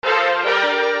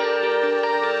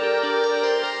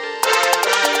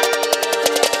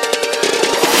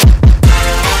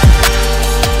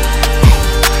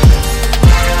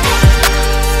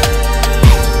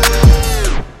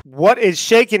What is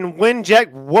shaking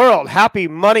Winject world? Happy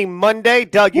Money Monday.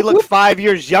 Doug, you look 5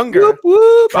 years younger. Whoop,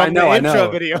 whoop. From the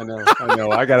intro video. I know.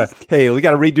 We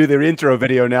got to redo their intro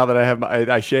video now that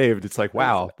I shaved. It's like,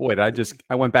 wow, boy,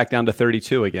 I went back down to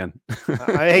 32 again.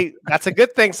 Hey, that's a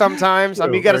good thing sometimes. True, I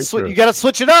mean, you got to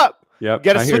switch it up. Yep, you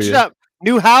got to switch it up.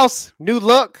 New house, new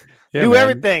look, new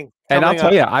everything. And I'll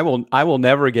tell you, I will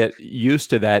never get used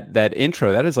to that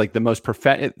intro. That is like the most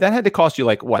perfect. That had to cost you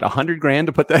like what, $100,000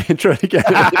 to put that intro together.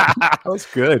 That was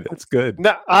good. That's good.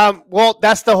 No, well,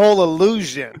 that's the whole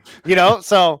illusion,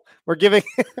 So we're giving.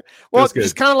 Well,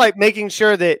 just kind of like making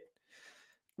sure that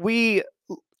we're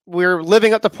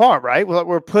living up to par, right?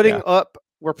 We're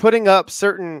putting up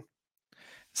certain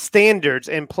standards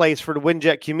in place for the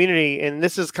Winject community, and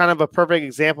this is kind of a perfect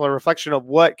example, a reflection of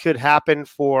what could happen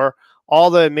for all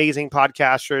the amazing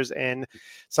podcasters and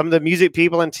some of the music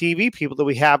people and TV people that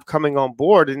we have coming on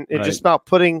board. And it's just about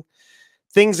putting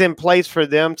things in place for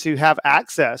them to have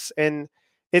access. And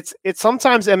it's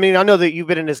sometimes, I mean, I know that you've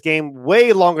been in this game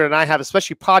way longer than I have,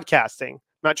 especially podcasting. I'm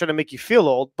not trying to make you feel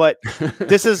old, but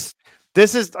this is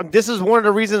one of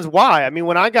the reasons why. I mean,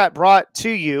 when I got brought to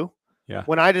you,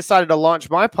 when I decided to launch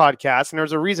my podcast, and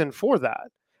there's a reason for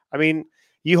that. I mean,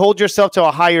 you hold yourself to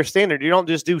a higher standard. You don't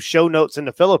just do show notes in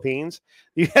the Philippines.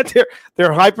 You have they're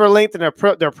hyperlinked and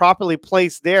they're properly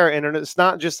placed there, and it's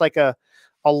not just like a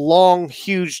long,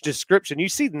 huge description. You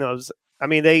see those. I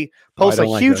mean, they post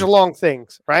huge, long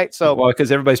things, right? So,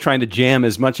 because everybody's trying to jam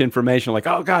as much information, like,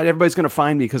 oh God, everybody's going to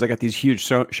find me because I got these huge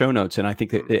show notes, and I think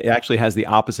that it actually has the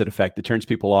opposite effect. It turns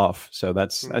people off. So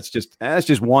that's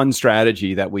just one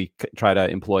strategy that we try to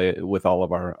employ with all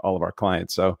of our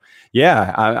clients. So,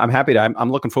 yeah, I'm happy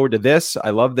I'm looking forward to this.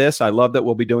 I love this. I love that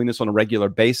we'll be doing this on a regular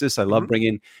basis. I love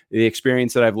bringing the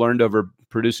experience that I've learned over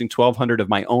producing 1,200 of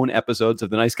my own episodes of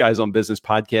the Nice Guys on Business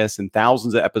podcast and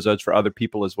thousands of episodes for other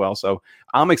people as well. So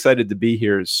I'm excited to be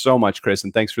here so much, Chris,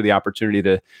 and thanks for the opportunity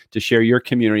to share your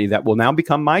community that will now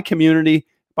become my community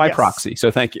by proxy. So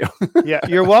thank you. Yeah,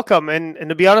 you're welcome. And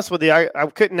to be honest with you, I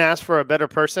couldn't ask for a better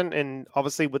person. And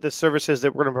obviously with the services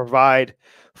that we're going to provide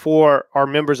for our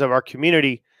members of our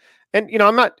community. And,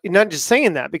 I'm not just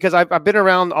saying that because I've been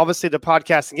around, obviously, the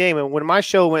podcasting game. And when my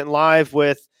show went live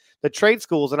with the trade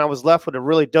schools and I was left with a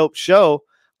really dope show,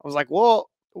 I was like,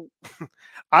 well,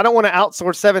 I don't want to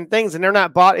outsource 7 things, and they're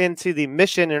not bought into the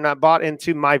mission. They're not bought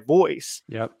into my voice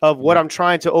of what I'm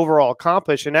trying to overall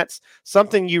accomplish. And that's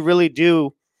something you really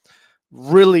do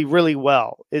really, really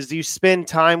well is you spend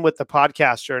time with the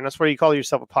podcaster. And that's where you call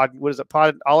yourself what is it?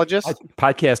 Podologist?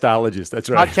 Podcastologist. That's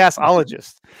right.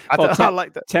 Podcastologist. I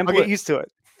like that. I'll get used to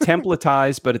it.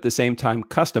 Templatize, but at the same time,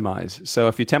 customize. So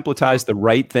if you templatize the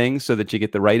right things so that you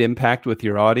get the right impact with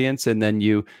your audience, and then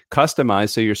you customize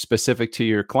so you're specific to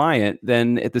your client,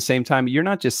 then at the same time, you're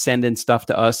not just sending stuff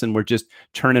to us and we're just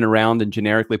turning around and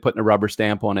generically putting a rubber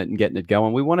stamp on it and getting it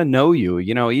going. We want to know you.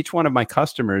 Each one of my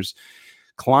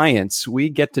clients, we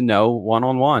get to know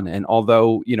one-on-one. And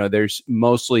although, there's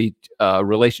mostly a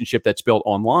relationship that's built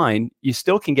online, you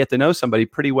still can get to know somebody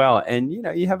pretty well. And,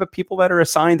 you have people that are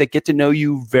assigned that get to know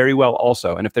you very well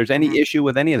also. And if there's any issue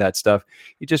with any of that stuff,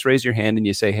 you just raise your hand and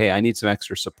you say, hey, I need some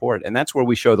extra support. And that's where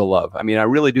we show the love. I mean, I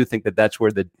really do think that that's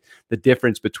where the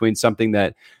difference between something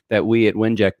that we at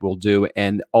Winject will do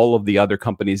and all of the other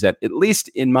companies that, at least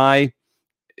in my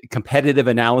competitive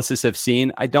analysis, have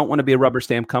seen. I don't want to be a rubber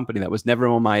stamp company. That was never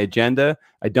on my agenda.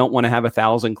 I don't want to have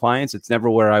 1,000 clients. It's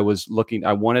never where I was looking.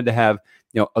 I wanted to have,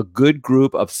 a good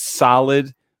group of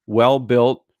solid,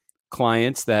 well-built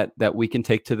clients that we can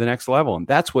take to the next level. And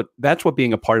that's what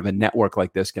being a part of a network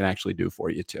like this can actually do for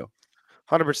you too.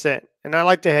 100%. And I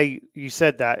like to how you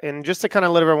said that. And just to kind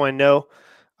of let everyone know,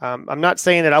 I'm not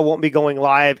saying that I won't be going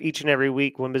live each and every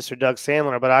week with Mr. Doug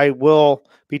Sandler, but I will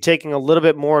be taking a little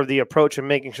bit more of the approach and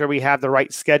making sure we have the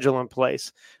right schedule in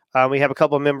place. We have a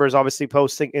couple of members obviously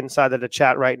posting inside of the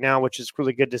chat right now, which is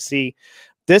really good to see.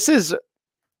 This is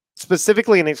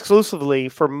specifically and exclusively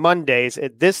for Mondays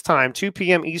at this time, 2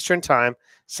 p.m. Eastern time,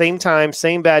 same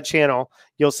bad channel.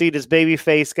 You'll see this baby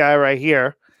face guy right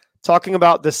here talking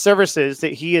about the services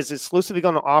that he is exclusively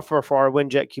going to offer for our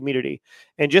Winject community.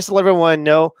 And just to let everyone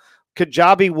know,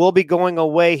 Kajabi will be going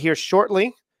away here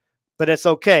shortly, but it's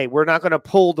okay. We're not going to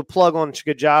pull the plug on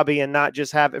Kajabi and not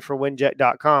just have it for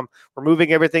winject.com. We're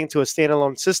moving everything to a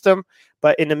standalone system.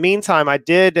 But in the meantime, I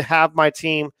did have my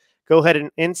team go ahead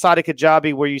and inside of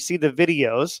Kajabi where you see the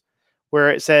videos where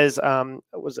it says it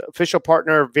was official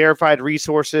partner, verified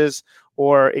resources,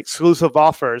 or exclusive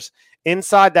offers.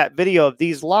 Inside that video of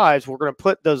these lives, we're going to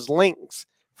put those links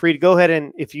for you to go ahead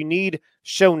and if you need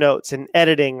show notes and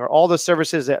editing or all the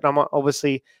services that I'm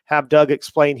obviously have Doug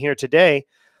explain here today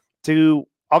to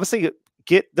obviously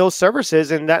get those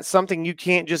services. And that's something you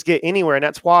can't just get anywhere. And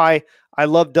that's why I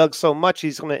love Doug so much.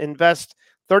 He's going to invest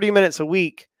 30 minutes a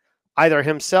week, either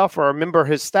himself or a member of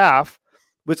his staff,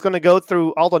 who's going to go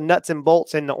through all the nuts and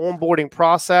bolts in the onboarding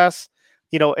process,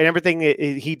 and everything that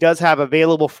he does have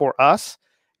available for us.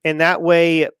 And that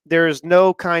way there's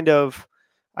no kind of,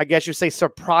 I guess you say,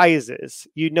 surprises.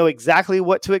 You know exactly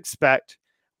what to expect,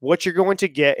 what you're going to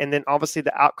get, and then obviously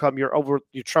the outcome you're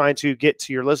trying to get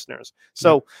to your listeners.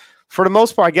 So for the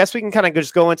most part, I guess we can kind of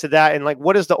just go into that and like,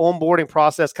 what does the onboarding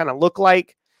process kind of look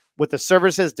like with the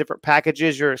services, different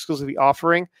packages you're exclusively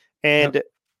offering, and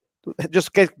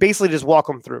just basically just walk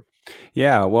them through.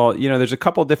 Yeah, well, there's a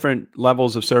couple different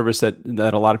levels of service that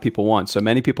a lot of people want. So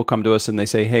many people come to us and they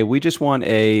say, "Hey, we just want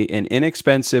an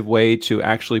inexpensive way to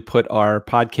actually put our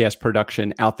podcast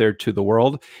production out there to the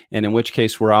world." And in which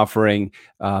case, we're offering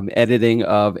editing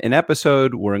of an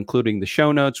episode. We're including the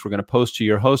show notes. We're going to post to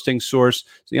your hosting source.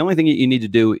 So the only thing that you need to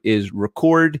do is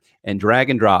record and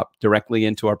drag and drop directly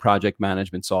into our project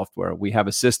management software. We have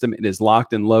a system. It is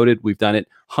locked and loaded. We've done it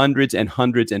hundreds and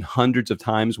hundreds and hundreds of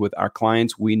times with our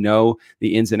clients. We know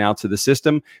the ins and outs of the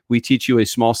system. We teach you a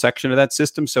small section of that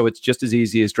system, so it's just as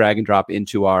easy as drag and drop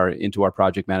into our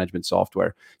project management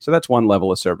software. So that's one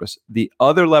level of service. The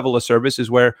other level of service is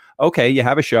where, okay, you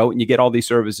have a show and you get all these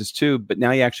services too, but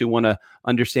now you actually want to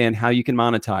understand how you can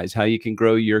monetize, how you can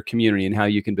grow your community, and how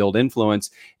you can build influence.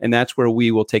 And that's where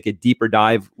we will take a deeper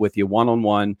dive with you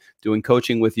one-on-one, doing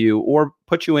coaching with you, or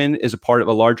put you in as a part of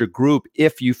a larger group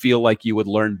if you feel like you would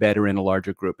learn better in a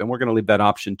larger group. And we're going to leave that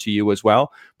option to you as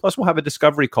well. Plus, we'll have a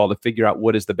discovery call to figure out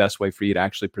what is the best way for you to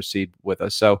actually proceed with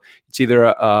us. So it's either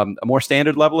a more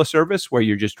standard level of service where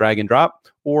you're just drag and drop,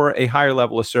 or a higher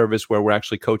level of service where we're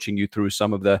actually coaching you through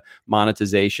some of the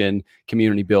monetization,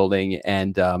 community building,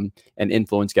 and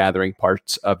influence gathering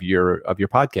parts of your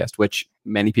podcast, which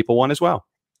many people want as well.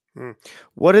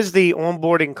 What does the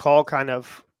onboarding call kind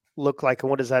of look like, and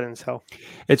what does that entail?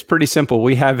 It's pretty simple.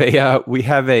 We have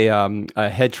a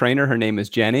head trainer. Her name is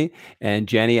Jenny, and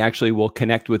Jenny actually will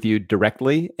connect with you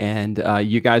directly, and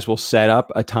you guys will set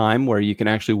up a time where you can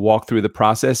actually walk through the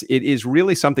process. It is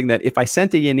really something that if I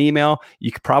sent you an email,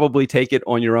 you could probably take it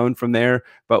on your own from there.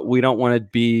 But we don't want to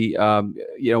be,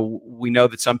 we know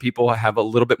that some people have a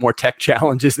little bit more tech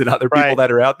challenges than other people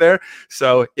that are out there.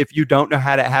 So if you don't know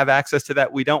how to have access to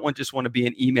that, we don't just want to be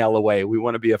an email away. We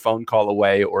want to be a phone call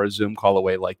away or a Zoom call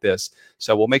away like this.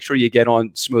 So we'll make sure you get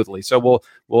on smoothly. So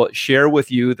we'll share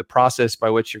with you the process by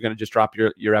which you're going to just drop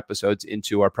your episodes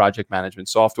into our project management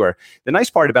software. The nice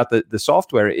part about the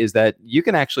software is that you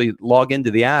can actually log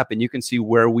into the app and you can see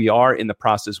where we are in the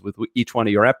process with each one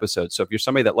of your episodes. So if you're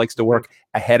somebody that likes to work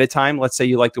ahead of time, let's say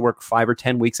you like to work 5 or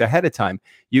 10 weeks ahead of time,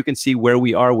 you can see where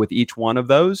we are with each one of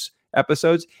those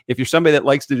episodes. If you're somebody that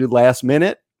likes to do last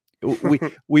minute,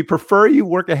 we prefer you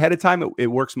work ahead of time. It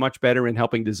works much better in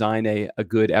helping design a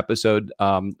good episode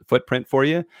footprint for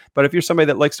you. But if you're somebody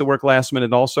that likes to work last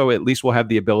minute also, at least we'll have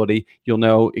the ability. You'll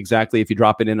know exactly if you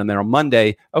drop it in there on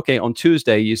Monday. Okay, on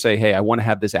Tuesday, you say, hey, I want to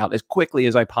have this out as quickly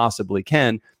as I possibly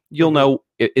can. You'll know,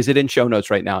 is it in show notes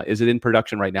right now? Is it in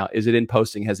production right now? Is it in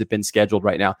posting? Has it been scheduled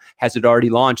right now? Has it already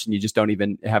launched and you just haven't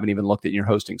even looked at your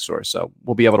hosting source? So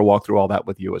we'll be able to walk through all that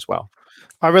with you as well.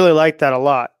 I really like that a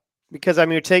lot. Because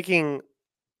you're taking,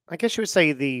 I guess you would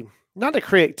say not the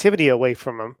creativity away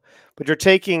from them, but you're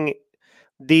taking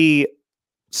the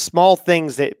small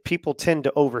things that people tend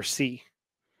to oversee.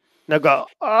 They'll go,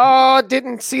 oh,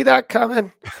 didn't see that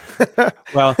coming.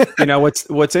 Well,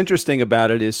 what's interesting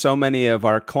about it is so many of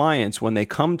our clients, when they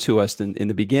come to us in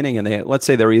the beginning, and let's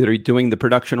say they're either doing the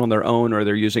production on their own or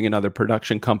they're using another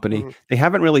production company, they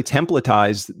haven't really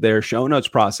templatized their show notes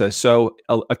process. So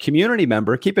a community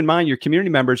member, keep in mind, your community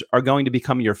members are going to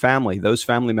become your family. Those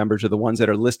family members are the ones that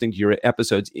are listening to your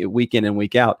episodes week in and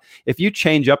week out. If you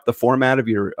change up the format of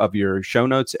your show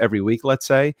notes every week, let's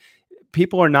say,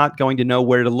 people are not going to know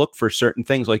where to look for certain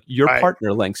things like your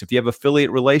partner links. If you have affiliate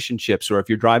relationships, or if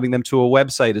you're driving them to a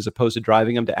website as opposed to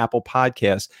driving them to Apple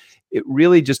Podcasts, it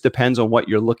really just depends on what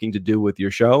you're looking to do with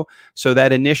your show. So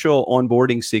that initial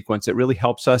onboarding sequence, it really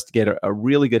helps us to get a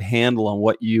really good handle on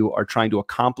what you are trying to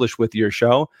accomplish with your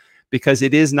show, because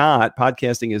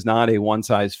podcasting is not a one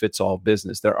size fits all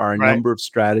business. There are a number of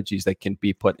strategies that can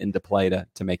be put into play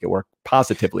to make it work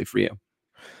positively for you.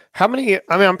 How many,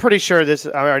 I'm pretty sure I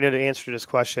already know the answer to this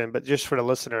question, but just for the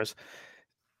listeners,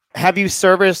 have you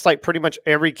serviced like pretty much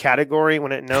every category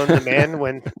when it known demand?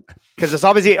 Because it's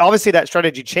obviously that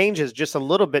strategy changes just a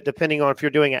little bit depending on if you're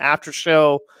doing an after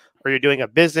show or you're doing a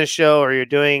business show or you're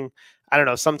doing, I don't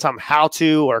know, sometime how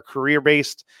to or career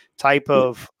based type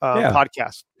of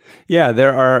podcast. Yeah,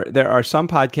 there are some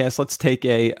podcasts. Let's take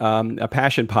a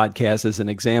passion podcast as an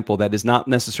example that is not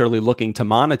necessarily looking to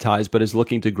monetize, but is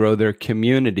looking to grow their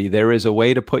community. There is a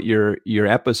way to put your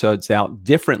episodes out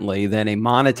differently than a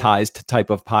monetized type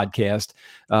of podcast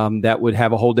that would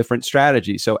have a whole different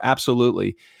strategy. So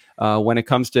absolutely, when it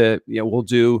comes to we'll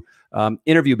do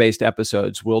interview-based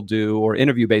episodes. We'll do or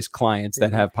interview-based clients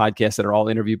that have podcasts that are all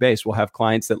interview-based. We'll have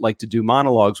clients that like to do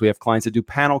monologues. We have clients that do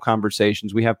panel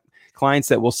conversations. We have clients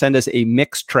that will send us a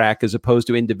mixed track as opposed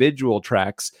to individual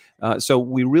tracks. So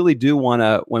we really do want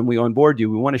to, when we onboard you,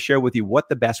 we want to share with you what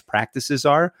the best practices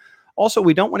are. Also,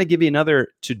 we don't want to give you another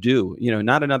to do,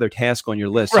 not another task on your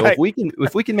list. Right. So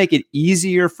if we can make it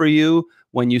easier for you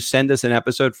when you send us an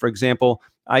episode, for example,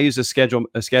 I use a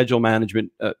schedule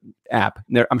management app.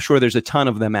 I'm sure there's a ton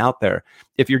of them out there.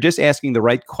 If you're just asking the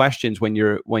right questions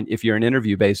if you're an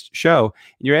interview-based show,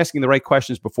 and you're asking the right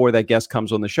questions before that guest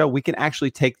comes on the show, we can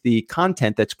actually take the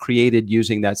content that's created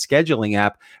using that scheduling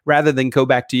app rather than go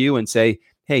back to you and say,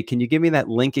 hey, can you give me that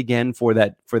link again for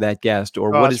that guest?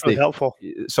 Or what is really helpful?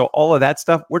 So all of that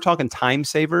stuff, we're talking time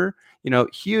saver,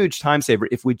 huge time saver.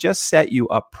 If we just set you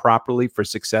up properly for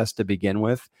success to begin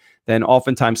with, then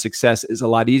oftentimes success is a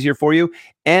lot easier for you.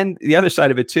 And the other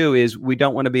side of it too is we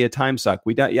don't want to be a time suck.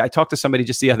 I talked to somebody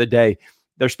just the other day.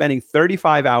 They're spending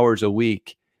 35 hours a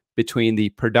week between the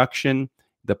production,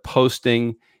 the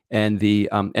posting, and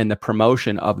the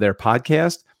promotion of their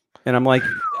podcast. And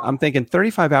I'm thinking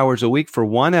 35 hours a week for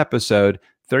one episode,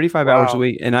 35 hours a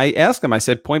week. And I asked him, I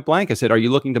said, point blank, I said, are you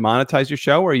looking to monetize your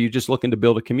show or are you just looking to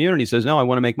build a community? He says, no, I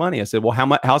want to make money. I said,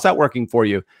 well, how's that working for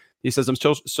you? He says, I'm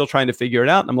still trying to figure it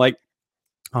out. And I'm like,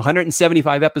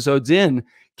 175 episodes in.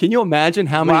 Can you imagine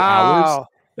how many hours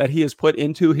that he has put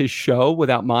into his show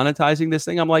without monetizing this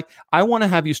thing? I'm like, I want to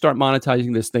have you start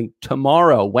monetizing this thing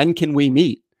tomorrow. When can we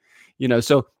meet?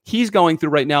 So he's going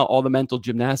through right now all the mental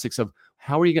gymnastics of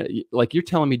how are you going to, like, you're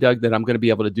telling me, Doug, that I'm going to be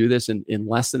able to do this in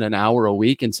less than an hour a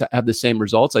week and have the same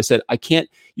results. I said,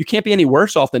 you can't be any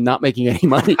worse off than not making any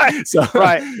money. So,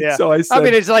 right. Yeah. So I said,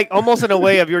 it's like almost in a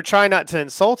way of you're trying not to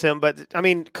insult him, but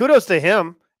kudos to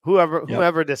him,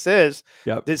 whoever this is,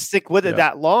 to stick with it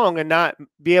that long and not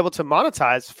be able to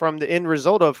monetize from the end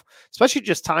result of, especially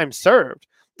just time served,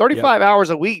 35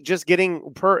 hours a week, just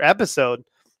getting per episode.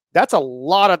 That's a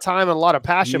lot of time and a lot of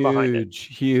passion behind it.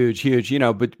 Huge.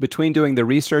 But between doing the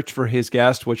research for his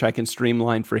guest, which I can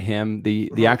streamline for him,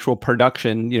 the actual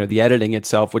production, the editing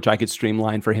itself, which I could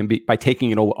streamline for him by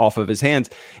taking it off of his hands,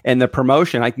 and the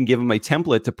promotion, I can give him a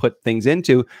template to put things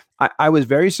into. I was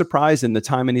very surprised in the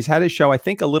time, and he's had his show, I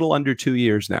think, a little under 2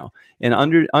 years now. And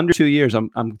under 2 years, I'm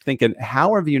thinking,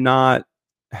 how have you not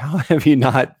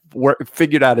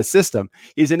figured out a system?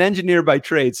 He's an engineer by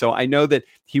trade, so I know that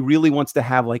he really wants to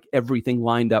have like everything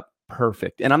lined up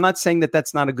perfect. And I'm not saying that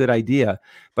that's not a good idea,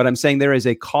 but I'm saying there is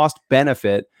a cost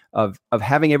benefit of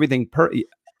having everything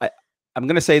I'm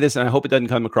going to say this, and I hope it doesn't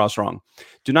come across wrong.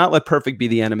 Do not let perfect be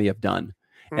the enemy of done.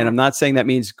 And I'm not saying that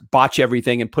means botch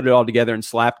everything and put it all together and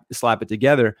slap it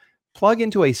together. Plug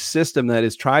into a system that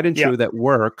is tried and true, that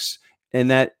works. And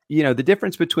that, the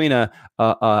difference between a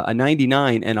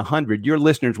 99 and 100, your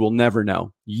listeners will never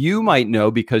know. You might know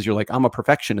because you're like, I'm a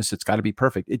perfectionist. It's got to be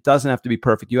perfect. It doesn't have to be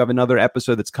perfect. You have another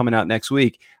episode that's coming out next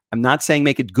week. I'm not saying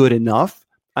make it good enough.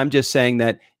 I'm just saying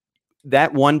that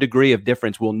 1 degree of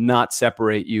difference will not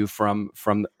separate you from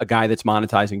a guy that's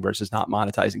monetizing versus not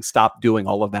monetizing. Stop doing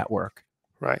all of that work.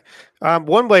 Right.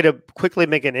 One way to quickly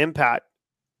make an impact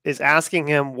is asking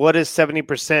him what is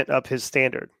 70% of his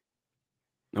standard.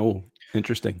 Oh,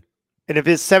 interesting. And if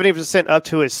it's 70% up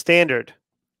to his standard,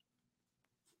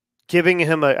 giving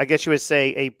him I guess you would say,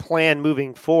 a plan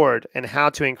moving forward and how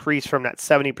to increase from that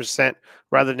 70%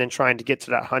 rather than trying to get to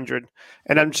that 100.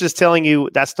 And I'm just telling you,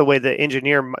 that's the way the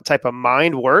engineer type of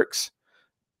mind works,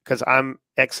 because I'm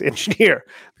ex-engineer,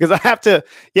 because I have to,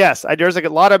 there's like a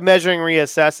lot of measuring,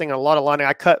 reassessing, a lot of lining.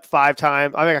 I cut 5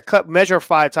 times. Measure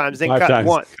 5 times, then cut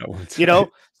once,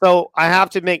 So I have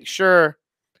to make sure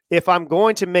if I'm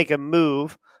going to make a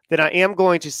move, then I am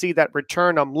going to see that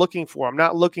return I'm looking for. I'm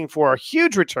not looking for a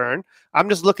huge return. I'm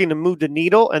just looking to move the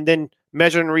needle and then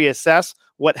measure and reassess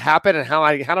what happened and how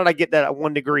did I get that at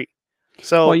 1 degree.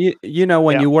 So, well,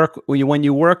 when you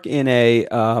work in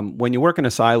a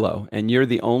silo and you're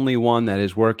the only one that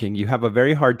is working, you have a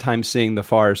very hard time seeing the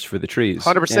forest for the trees.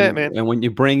 100%, man. And when you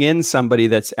bring in somebody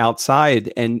that's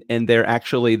outside and they're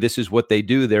actually, this is what they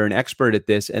do, they're an expert at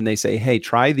this, and they say, hey,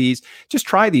 just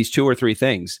try these 2 or 3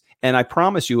 things. And I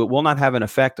promise you, it will not have an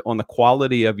effect on the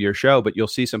quality of your show, but you'll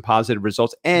see some positive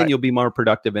results and you'll be more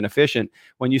productive and efficient.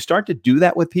 When you start to do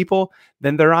that with people,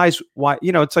 then their eyes,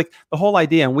 it's like the whole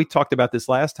idea, and we talked about this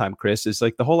last time, Chris, is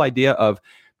like the whole idea of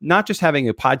not just having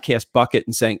a podcast bucket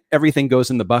and saying everything goes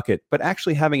in the bucket, but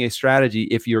actually having a strategy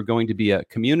if you're going to be a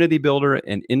community builder,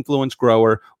 an influence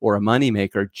grower, or a money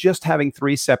maker, just having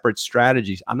 3 separate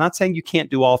strategies. I'm not saying you can't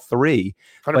do all 3,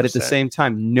 100%. but at the same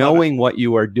time, knowing what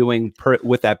you are doing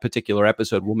with that particular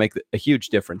episode will make a huge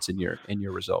difference in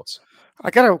your results. I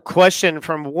got a question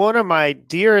from one of my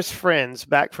dearest friends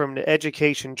back from the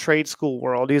education trade school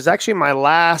world. He was actually my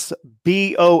last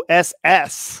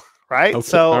BOSS, right? Okay.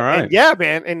 So, All right. and yeah,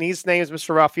 man. And his name is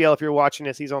Mr. Raphael. If you're watching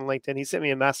this, he's on LinkedIn. He sent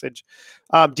me a message.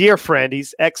 Dear friend,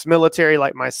 he's ex-military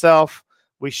like myself.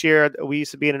 We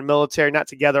used to be in the military, not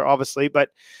together, obviously, but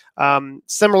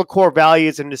similar core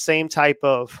values and the same type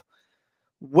of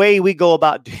way we go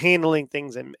about handling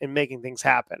things and making things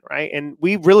happen, right? And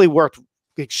we really worked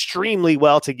extremely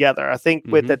well together. I think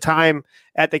with the time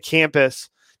at the campus,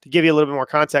 to give you a little bit more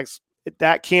context,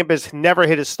 that campus never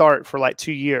hit a start for like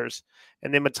 2 years.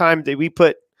 And then by the time that we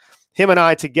put him and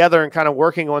I together and kind of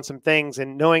working on some things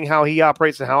and knowing how he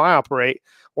operates and how I operate,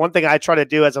 one thing I try to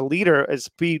do as a leader is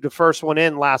be the first one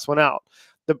in, last one out.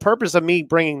 The purpose of me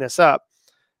bringing this up,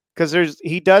 because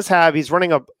he's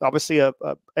running obviously a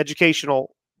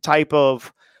educational type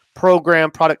of program,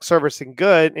 product, service, and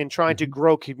good, and trying to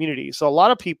grow community. So a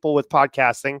lot of people with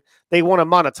podcasting, they want to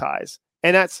monetize,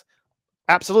 and that's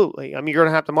absolutely, I mean, you're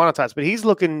going to have to monetize, but he's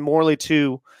looking morely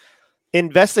to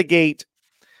investigate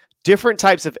different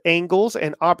types of angles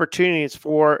and opportunities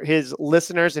for his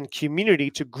listeners and community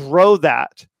to grow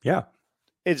that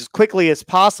as quickly as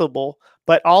possible,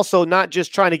 but also not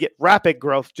just trying to get rapid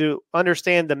growth, to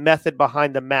understand the method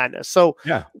behind the madness. So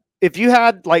if you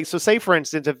had say for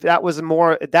instance, if that was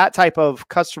more that type of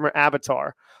customer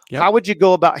avatar, how would you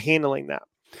go about handling that?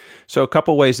 So a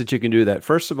couple ways that you can do that.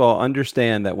 First of all,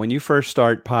 understand that when you first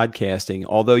start podcasting,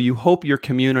 although you hope your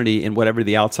community in whatever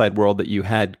the outside world that you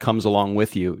had comes along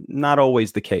with you, not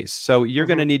always the case. So you're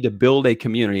going to need to build a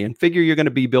community, and figure you're going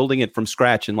to be building it from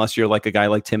scratch unless you're like a guy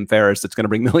like Tim Ferriss that's going to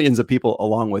bring millions of people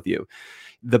along with you.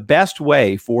 The best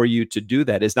way for you to do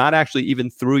that is not actually even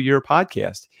through your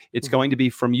podcast. It's going to be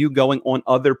from you going on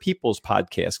other people's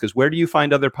podcasts. Because where do you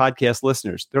find other podcast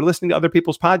listeners? They're listening to other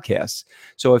people's podcasts.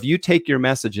 So if you take your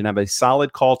message and have a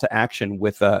solid call to action,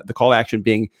 with the call to action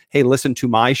being, hey, listen to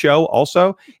my show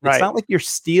also, it's not like you're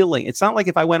stealing. It's not like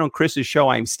if I went on Chris's show,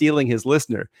 I'm stealing his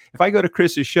listener. If I go to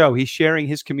Chris's show, he's sharing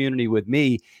his community with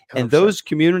me. 100%. And those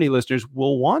community listeners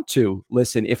will want to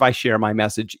listen if I share my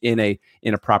message in a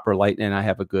proper light and I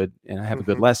have a good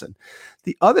lesson.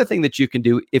 The other thing that you can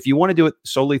do, if you want to do it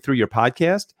solely through your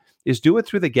podcast, is do it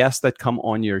through the guests that come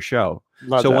on your show.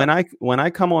 When I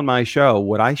come on my show,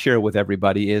 what I share with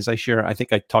everybody is I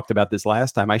think I talked about this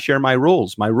last time. I share my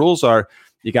rules. My rules are,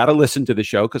 you got to listen to the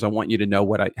show because I want you to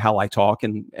know how I talk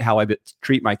and how I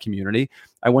treat my community.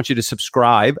 I want you to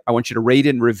subscribe. I want you to rate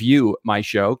and review my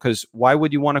show, because why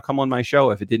would you want to come on my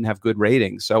show if it didn't have good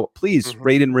ratings? So please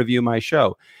rate and review my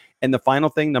show. And the final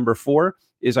thing, number 4,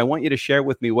 is I want you to share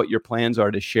with me what your plans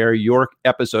are to share your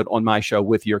episode on my show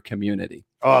with your community.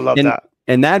 Oh, I love that.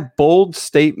 And that bold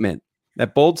statement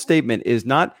is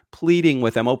not pleading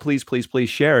with them, oh, please, please, please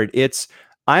share it. It's,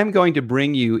 I'm going to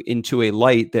bring you into a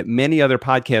light that many other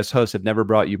podcast hosts have never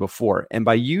brought you before. And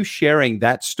by you sharing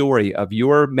that story of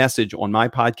your message on my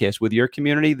podcast with your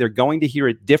community, they're going to hear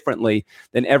it differently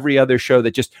than every other show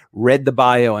that just read the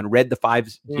bio and read the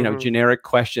 5, generic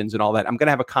questions and all that. I'm going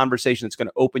to have a conversation that's going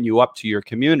to open you up to your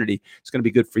community. It's going to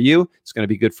be good for you. It's going to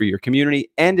be good for your community,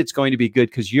 and it's going to be good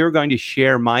because you're going to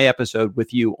share my episode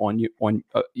with you on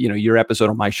your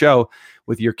episode on my show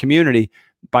with your community.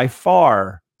 By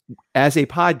far, as a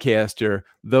podcaster,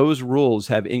 those rules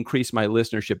have increased my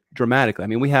listenership dramatically. I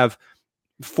mean, we have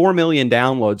 4 million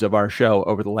downloads of our show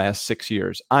over the last 6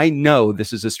 years. I know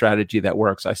this is a strategy that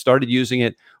works. I started using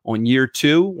it on year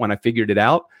 2 when I figured it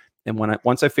out. And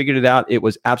once I figured it out, it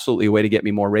was absolutely a way to get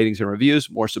me more ratings and reviews,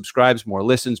 more subscribes, more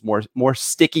listens, more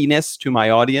stickiness to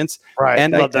my audience. Right.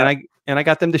 And I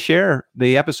got them to share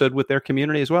the episode with their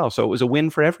community as well. So it was a win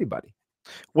for everybody.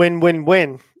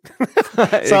 Win.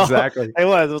 Exactly. It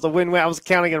was a win-win. I was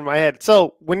counting it in my head.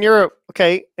 So when you're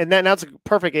okay, and that's a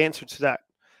perfect answer to that.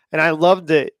 And I loved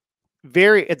it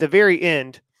at the very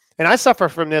end. And I suffer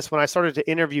from this when I started to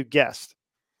interview guests.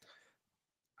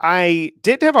 I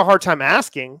didn't have a hard time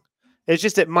asking. It's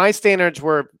just that my standards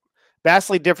were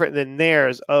vastly different than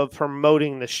theirs of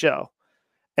promoting the show.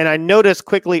 And I noticed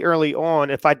quickly early on,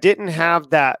 if I didn't have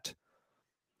that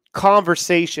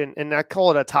conversation, and I call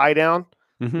it a tie down.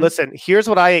 Listen, here's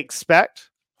what I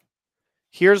expect.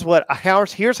 Here's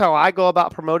how I go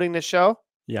about promoting the show.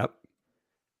 Yep.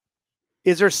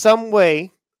 Is there some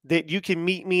way that you can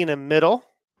meet me in the middle,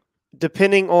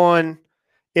 depending on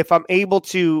if I'm able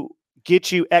to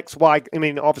get you X, Y. I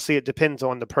mean, obviously it depends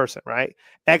on the person, right?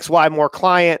 X, Y, more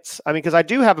clients. I mean, because I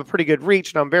do have a pretty good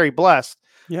reach and I'm very blessed.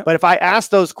 Yep. But if I ask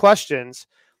those questions,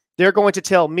 they're going to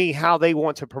tell me how they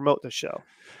want to promote the show.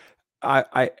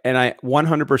 I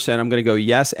 100% I'm going to go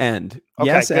yes and Okay,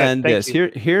 yes good. and Thank this.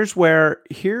 you. Here's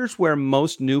where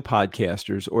most new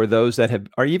podcasters or those that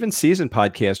are even seasoned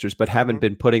podcasters but haven't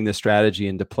been putting the strategy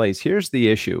into place. Here's the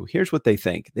issue. Here's what they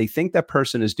think. They think that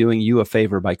person is doing you a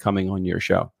favor by coming on your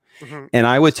show. And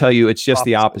I would tell you it's just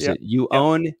the opposite. Yep. You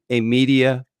own a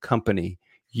media company.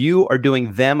 You are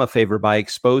doing them a favor by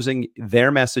exposing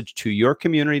their message to your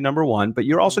community, number one, but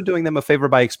you're also doing them a favor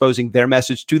by exposing their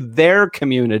message to their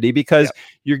community, because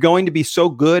you're going to be so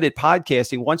good at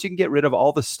podcasting. Once you can get rid of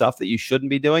all the stuff that you shouldn't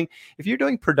be doing, if you're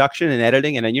doing production and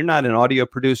editing and you're not an audio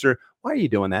producer, why are you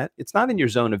doing that? It's not in your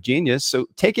zone of genius. So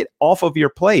take it off of your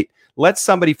plate. Let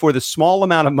somebody, for the small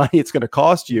amount of money it's going to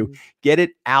cost you, get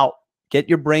it out. Get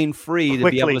your brain free to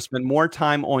be able to spend more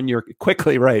time on your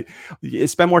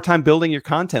spend more time building your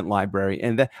content library.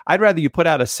 And I'd rather you put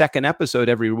out a second episode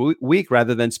every week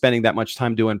rather than spending that much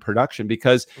time doing production,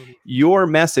 because your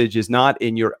message is not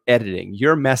in your editing.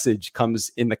 Your message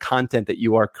comes in the content that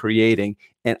you are creating.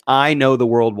 And I know the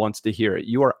world wants to hear it.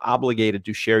 You are obligated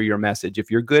to share your message.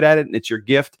 If you're good at it and it's your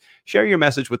gift, share your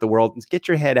message with the world and get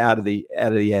your head out of the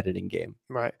editing game.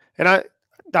 Right. And I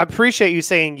appreciate you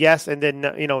saying yes and then,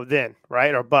 then,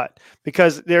 right, or but,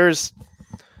 because there's,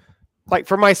 like,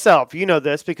 for myself,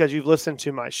 this because you've listened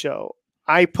to my show,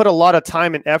 I put a lot of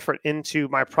time and effort into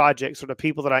my projects or the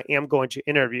people that I am going to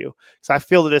interview, because I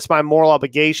feel that it's my moral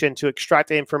obligation to extract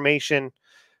the information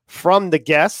from the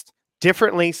guest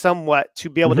differently somewhat to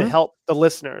be able to help the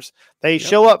listeners. They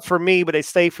show up for me, but they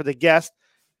stay for the guest.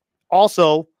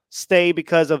 Also, stay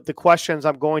because of the questions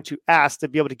I'm going to ask to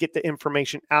be able to get the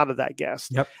information out of that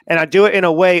guest. And I do it in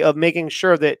a way of making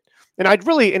sure that, and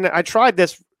I tried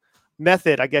this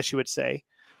method, I guess you would say,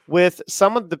 with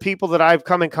some of the people that I've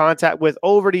come in contact with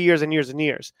over the years and years and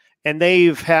years. And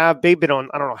they've been on,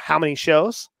 I don't know how many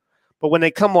shows, but when they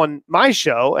come on my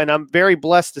show, and I'm very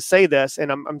blessed to say this,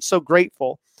 and I'm so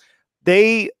grateful,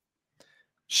 they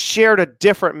shared a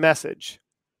different message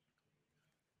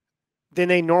than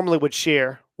they normally would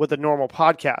share with a normal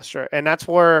podcaster. And that's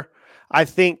where I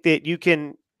think that you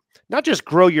can not just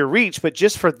grow your reach, but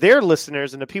just for their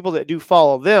listeners and the people that do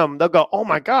follow them, they'll go, oh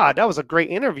my God, that was a great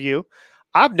interview.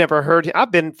 I've never heard him. I've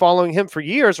been following him for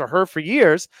years, or her for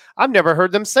years. I've never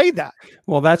heard them say that.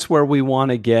 Well, that's where we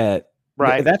want to get.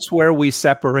 Right. That's where we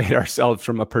separate ourselves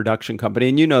from a production company.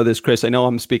 And you know this, Chris. I know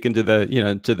I'm speaking to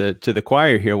the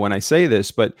choir here when I say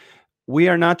this, but we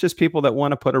are not just people that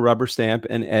want to put a rubber stamp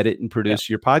and edit and produce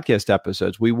your podcast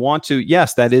episodes. We want to,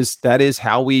 yes, that is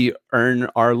how we earn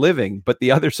our living. But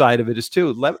the other side of it is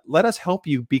too, let us help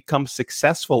you become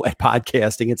successful at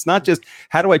podcasting. It's not just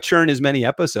how do I churn as many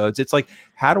episodes? It's like,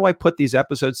 how do I put these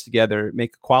episodes together,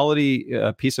 make a quality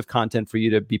piece of content for you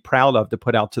to be proud of, to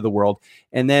put out to the world.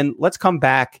 And then let's come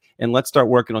back and let's start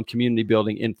working on community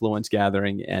building, influence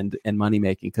gathering, and money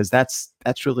making, because that's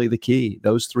really the key.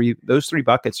 Those three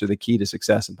buckets are the key to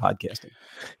success in podcasting.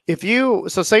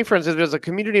 So say for instance, there's a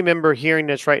community member hearing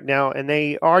this right now and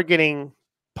they are getting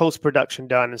post-production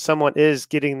done and someone is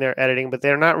getting their editing, but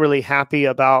they're not really happy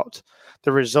about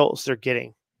the results they're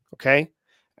getting. Okay.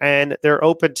 And they're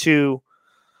open to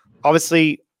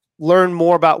obviously learn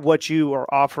more about what you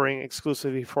are offering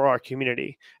exclusively for our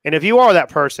community. And if you are that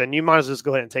person, you might as well just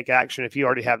go ahead and take action if you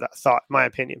already have that thought, in my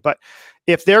opinion. But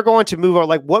if they're going to move on,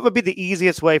 like, what would be the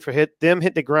easiest way for hit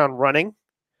the ground running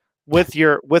with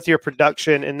your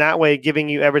production, and that way giving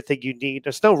you everything you need?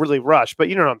 There's no really rush, but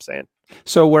you know what I'm saying.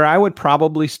 So where I would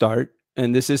probably start,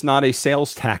 and this is not a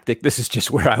sales tactic, this is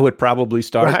just where I would probably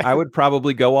start. Right. I would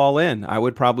probably go all in. I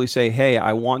would probably say, hey,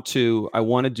 I want to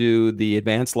do the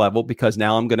advanced level, because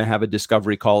now I'm going to have a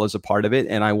discovery call as a part of it.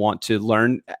 And I want to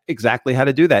learn exactly how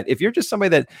to do that. If you're just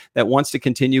somebody that wants to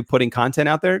continue putting content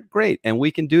out there, great. And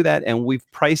we can do that. And we've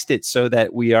priced it so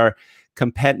that we are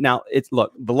Now,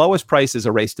 look, the lowest price is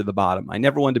a race to the bottom. I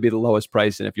never wanted to be the lowest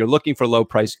price. And if you're looking for low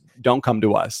price, don't come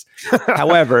to us.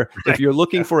 However, if you're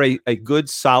looking for a good,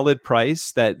 solid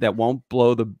price that won't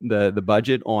blow the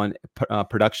budget on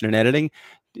production and editing,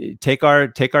 take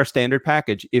our standard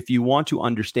package. If you want to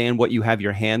understand what you have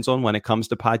your hands on when it comes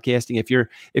to podcasting,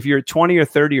 if you're 20 or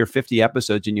 30 or 50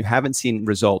 episodes and you haven't seen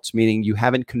results, meaning you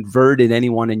haven't converted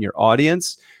anyone in your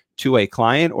audience to a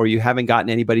client, or you haven't gotten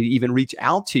anybody to even reach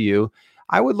out to you,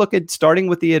 I would look at starting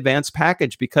with the advanced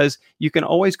package, because you can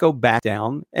always go back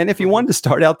down. And if you wanted to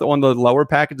start out on the lower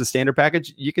package, the standard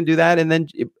package, you can do that. And then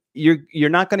you're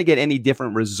not going to get any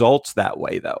different results that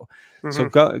way though. So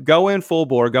go in full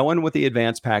bore, go in with the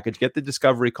advanced package, get the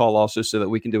discovery call also so that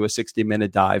we can do a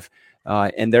 60-minute dive.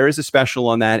 And there is a special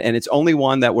on that. And it's only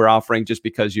one that we're offering just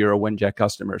because you're a WinJet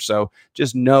customer. So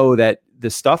just know that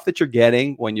the stuff that you're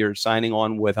getting when you're signing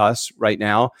on with us right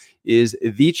now is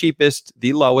the cheapest,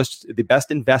 the lowest, the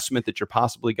best investment that you're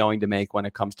possibly going to make when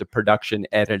it comes to production,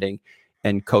 editing,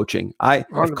 and coaching. I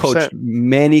have coached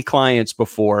many clients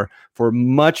before for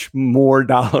much more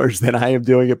dollars than I am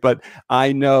doing it, but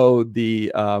I know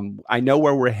I know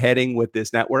where we're heading with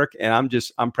this network, and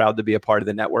I'm proud to be a part of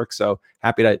the network. So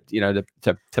happy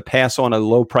to pass on a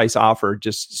low price offer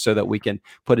just so that we can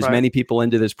put as many people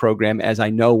into this program as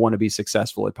I know want to be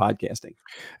successful at podcasting.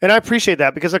 And I appreciate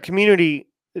that because our community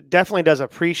definitely does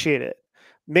appreciate it.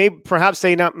 Perhaps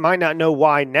they might not know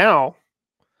why now,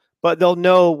 but they'll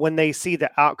know when they see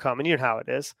the outcome, and you know how it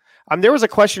is. There was a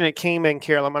question that came in,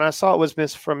 Carolyn, and I saw it was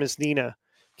from Miss Nina.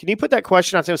 Can you put that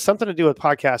question on? It was something to do with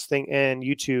podcasting and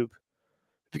YouTube.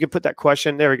 If you could put that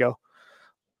question, there we go.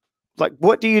 Like,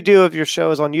 what do you do if your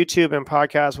show is on YouTube and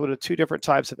podcast with the two different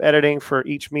types of editing for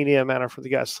each media matter for the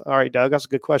guests? All right, Doug, that's a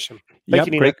good question. Thank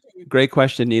you, Nina. Great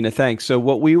question, Nina. Thanks. So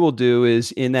what we will do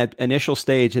is in that initial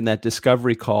stage, in that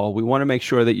discovery call, we want to make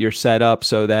sure that you're set up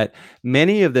so that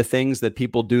many of the things that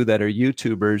people do that are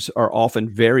YouTubers are often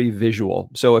very visual.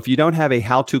 So if you don't have a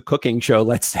how-to cooking show,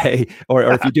 let's say,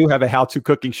 or if you do have a how-to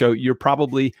cooking show, you're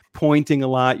probably pointing a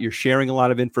lot, you're sharing a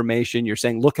lot of information, you're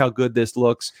saying, look how good this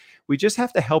looks. We just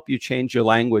have to help you change your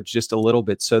language just a little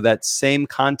bit so that same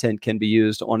content can be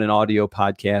used on an audio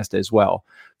podcast as well.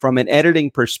 From an editing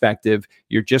perspective,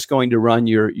 you're just going to run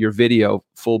your video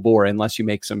full bore unless you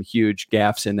make some huge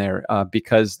gaffes in there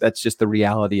because that's just the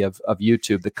reality of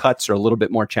YouTube. The cuts are a little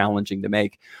bit more challenging to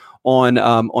make. On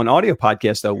audio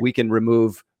podcasts, though, we can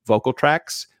remove vocal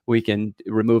tracks. We can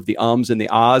remove the ums and the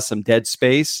ahs, some dead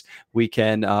space. We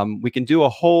can do a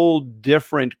whole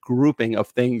different grouping of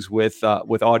things with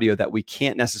audio that we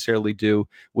can't necessarily do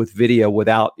with video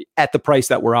without at the price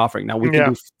that we're offering. Now we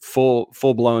can do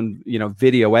full blown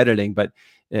video editing, but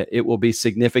it will be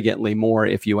significantly more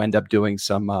if you end up doing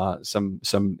some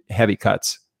heavy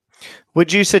cuts.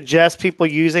 Would you suggest people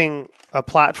using a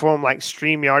platform like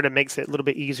StreamYard that makes it a little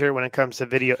bit easier when it comes to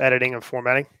video editing and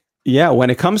formatting? Yeah, when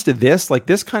it comes to this, like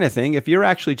this kind of thing, if you're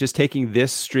actually just taking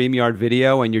this StreamYard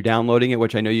video and you're downloading it,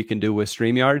 which I know you can do with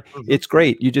StreamYard, it's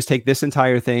great. You just take this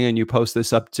entire thing and you post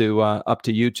this up to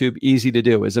YouTube. Easy to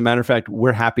do. As a matter of fact,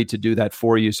 we're happy to do that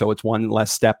for you. So it's one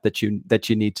less step that you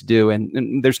need to do,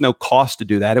 and there's no cost to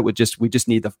do that. We would just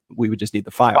need the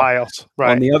files.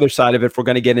 Right. On the other side of it, if we're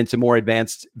going to get into more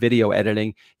advanced video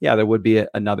editing, yeah, there would be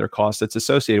another cost that's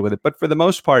associated with it. But for the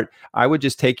most part, I would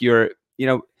just take your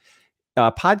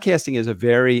podcasting is a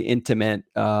very intimate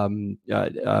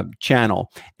channel,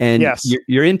 and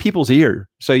you're in people's ear.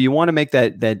 So you want to make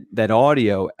that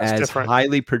audio as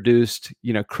highly produced,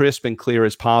 crisp and clear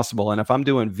as possible. And if I'm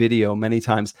doing video, many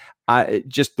times,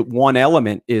 just the one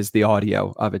element is the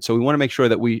audio of it. So we want to make sure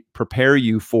that we prepare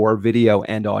you for video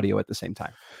and audio at the same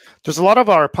time. There's a lot of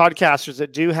our podcasters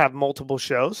that do have multiple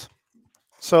shows.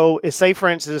 So say, for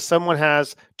instance, if someone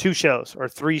has 2 shows or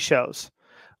 3 shows,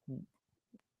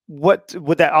 what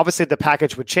would that, obviously the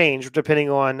package would change depending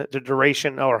on the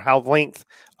duration or how length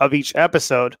of each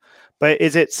episode, but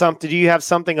do you have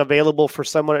something available for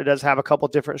someone that does have a couple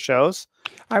different shows?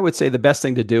 I would say the best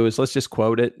thing to do is let's just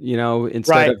quote it,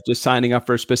 instead of just signing up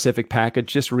for a specific package,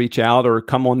 just reach out or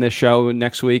come on this show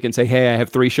next week and say, hey, I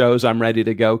have 3 shows. I'm ready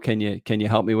to go. Can you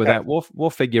help me with that? We'll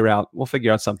figure out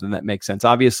something that makes sense.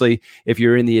 Obviously, if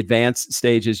you're in the advanced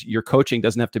stages, your coaching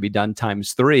doesn't have to be done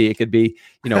times 3. It could be,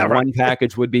 one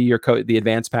package would be the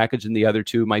advanced package and the other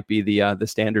 2 might be the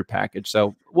standard package.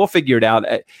 So we'll figure it out.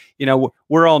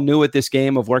 We're all new at this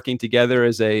game of working together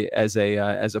as a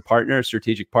partner, a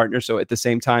strategic partner. So at the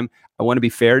same time, I want to be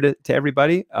fair to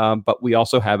everybody, but we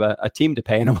also have a team to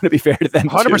pay, and I want to be fair to them.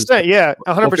 100%, yeah,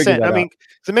 100%. I mean,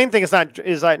 the main thing is not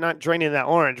draining that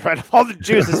orange, right? All the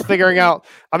juice is figuring out.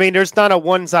 I mean, there's not a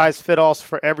one size fit all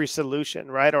for every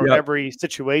solution, right, or every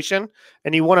situation,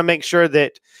 and you want to make sure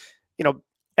that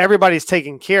everybody's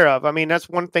taken care of. I mean, that's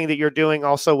one thing that you're doing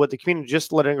also with the community.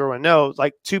 Just letting everyone know,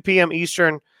 like 2 p.m.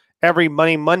 Eastern every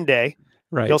Monday.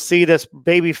 Right. You'll see this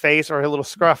baby face or a little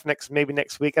scruff next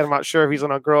week. I'm not sure if he's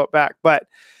going to grow it back, but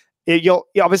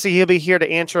obviously he'll be here to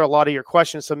answer a lot of your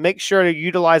questions. So make sure to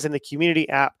utilize in the community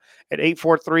app at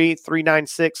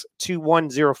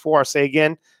 843-396-2104. I'll say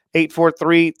again,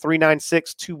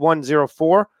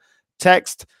 843-396-2104.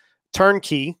 Text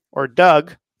turnkey or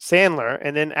Doug Sandler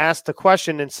and then ask the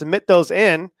question and submit those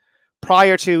in.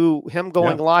 prior to him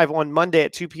going live on Monday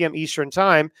at 2 p.m. Eastern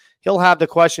time, he'll have the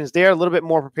questions there a little bit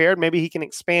more prepared. Maybe he can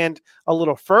expand a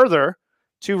little further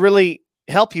to really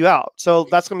help you out. So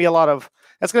that's going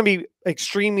to be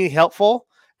extremely helpful.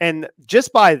 And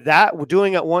just by that, we're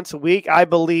doing it once a week, I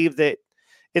believe that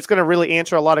it's going to really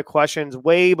answer a lot of questions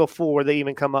way before they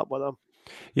even come up with them.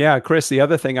 Yeah, Chris, the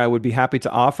other thing I would be happy to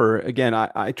offer, again,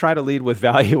 I try to lead with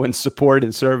value and support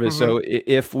and service. Mm-hmm. So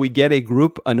if we get a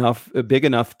group big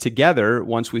enough together,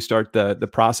 once we start the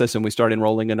process and we start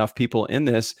enrolling enough people in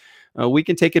this, we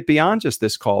can take it beyond just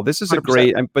this call. This is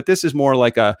 100%. but this is more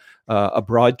like a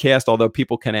broadcast, although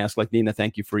people can ask, like, Nina,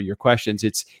 thank you for your questions.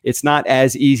 It's not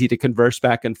as easy to converse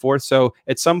back and forth. So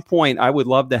at some point, I would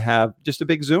love to have just a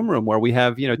big Zoom room where we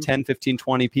have, 10, 15,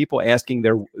 20 people asking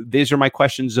these are my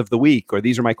questions of the week, or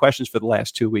these are my questions for the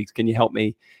last 2 weeks. Can you help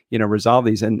me, resolve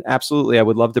these? And absolutely, I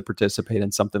would love to participate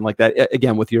in something like that.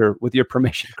 Again, with your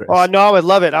permission, Chris. Oh, no, I would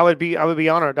love it. I would be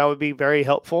honored. That would be very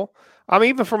helpful.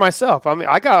 Even for myself,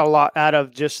 I got a lot out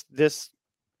of just this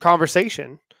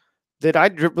conversation that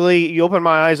you opened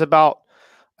my eyes about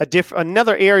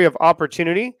another area of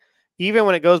opportunity. Even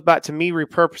when it goes back to me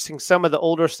repurposing some of the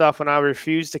older stuff when I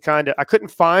refused to I couldn't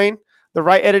find the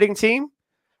right editing team.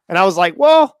 And I was like,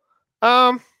 well,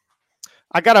 I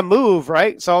got to move.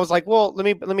 Right. So I was like, well,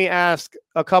 let me ask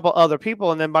a couple other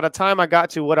people. And then by the time I got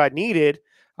to what I needed,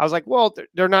 I was like, well,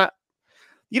 they're not,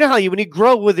 when you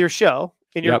grow with your show,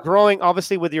 and you're growing,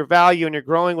 obviously, with your value, and you're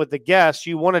growing with the guests,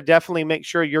 you want to definitely make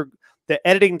sure the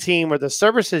editing team or the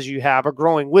services you have are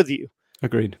growing with you.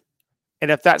 Agreed. And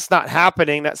if that's not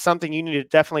happening, that's something you need to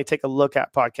definitely take a look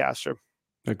at, podcaster.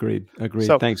 Agreed.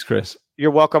 So, thanks, Chris.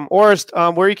 You're welcome. Orist,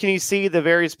 where can you see the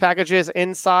various packages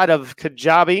inside of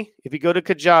Kajabi? If you go to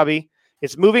Kajabi,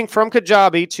 it's moving from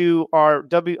Kajabi to our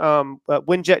winjet.com.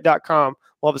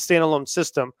 We'll have a standalone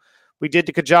system. We did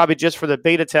the Kajabi just for the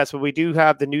beta test, but we do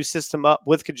have the new system up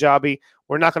with Kajabi.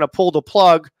 We're not going to pull the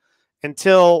plug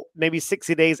until maybe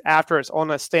 60 days after it's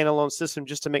on a standalone system,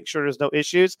 just to make sure there's no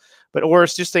issues. But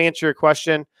Oris, just to answer your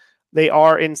question, they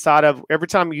are inside of, every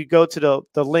time you go to the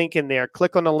link in there,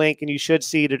 click on the link and you should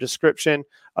see the description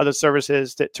of the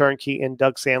services that Turnkey and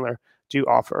Doug Sandler do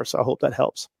offer. So I hope that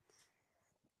helps.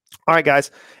 All right,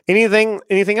 guys. Anything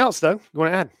else, Doug, you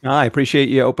want to add? I appreciate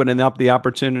you opening up the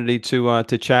opportunity to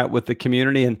chat with the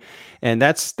community, and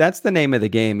that's the name of the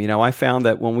game. I found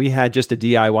that when we had just a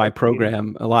DIY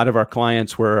program, a lot of our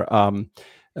clients were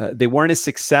they weren't as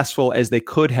successful as they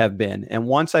could have been. And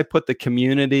once I put the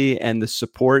community and the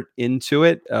support into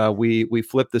it, we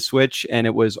flipped the switch, and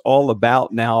it was all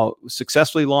about now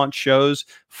successfully launched shows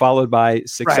followed by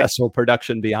successful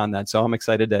production beyond that. So I'm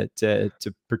excited to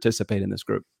participate in this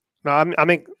group. No, I'm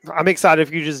excited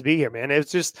for you to just be here, man. I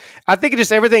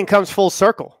think everything comes full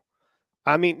circle.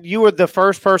 You were the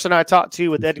first person I talked to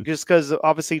with that, just because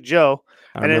obviously Joe.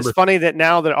 And it's funny that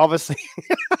now that obviously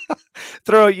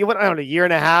you went on a year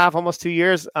and a half, almost 2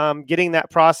 years, getting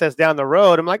that process down the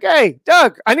road. I'm like, hey,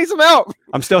 Doug, I need some help.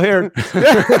 I'm still here.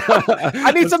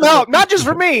 I need some help, not just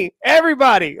for me,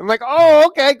 everybody. I'm like, oh,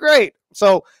 okay, great.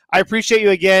 So I appreciate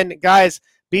you again, guys.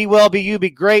 Be well, be you, be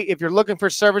great. If you're looking for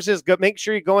services, make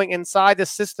sure you're going inside the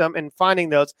system and finding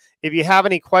those. If you have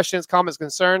any questions, comments,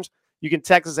 concerns, you can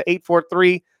text us at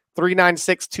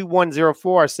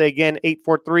 843-396-2104. I say again,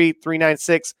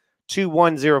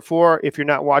 843-396-2104 if you're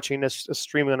not watching this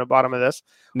streaming on the bottom of this.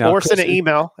 Or send an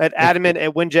email at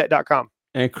admin@winjet.com.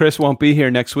 And Chris won't be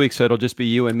here next week, so it'll just be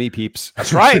you and me, peeps.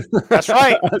 That's right.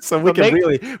 So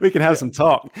we can have some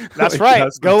talk. That's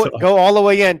right. Go all the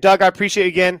way in. Doug, I appreciate you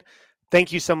again.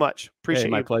 Thank you so much. Appreciate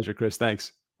you. My pleasure, Chris.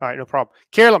 Thanks. All right, no problem.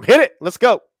 Carolyn, hit it. Let's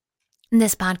go.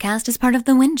 This podcast is part of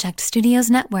the Winject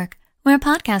Studios Network, where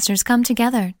podcasters come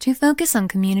together to focus on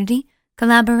community,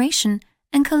 collaboration,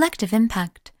 and collective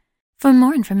impact. For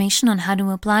more information on how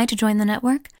to apply to join the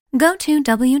network, go to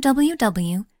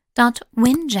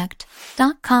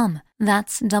www.winject.com.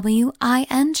 That's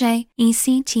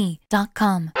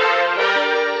WINJECT.com.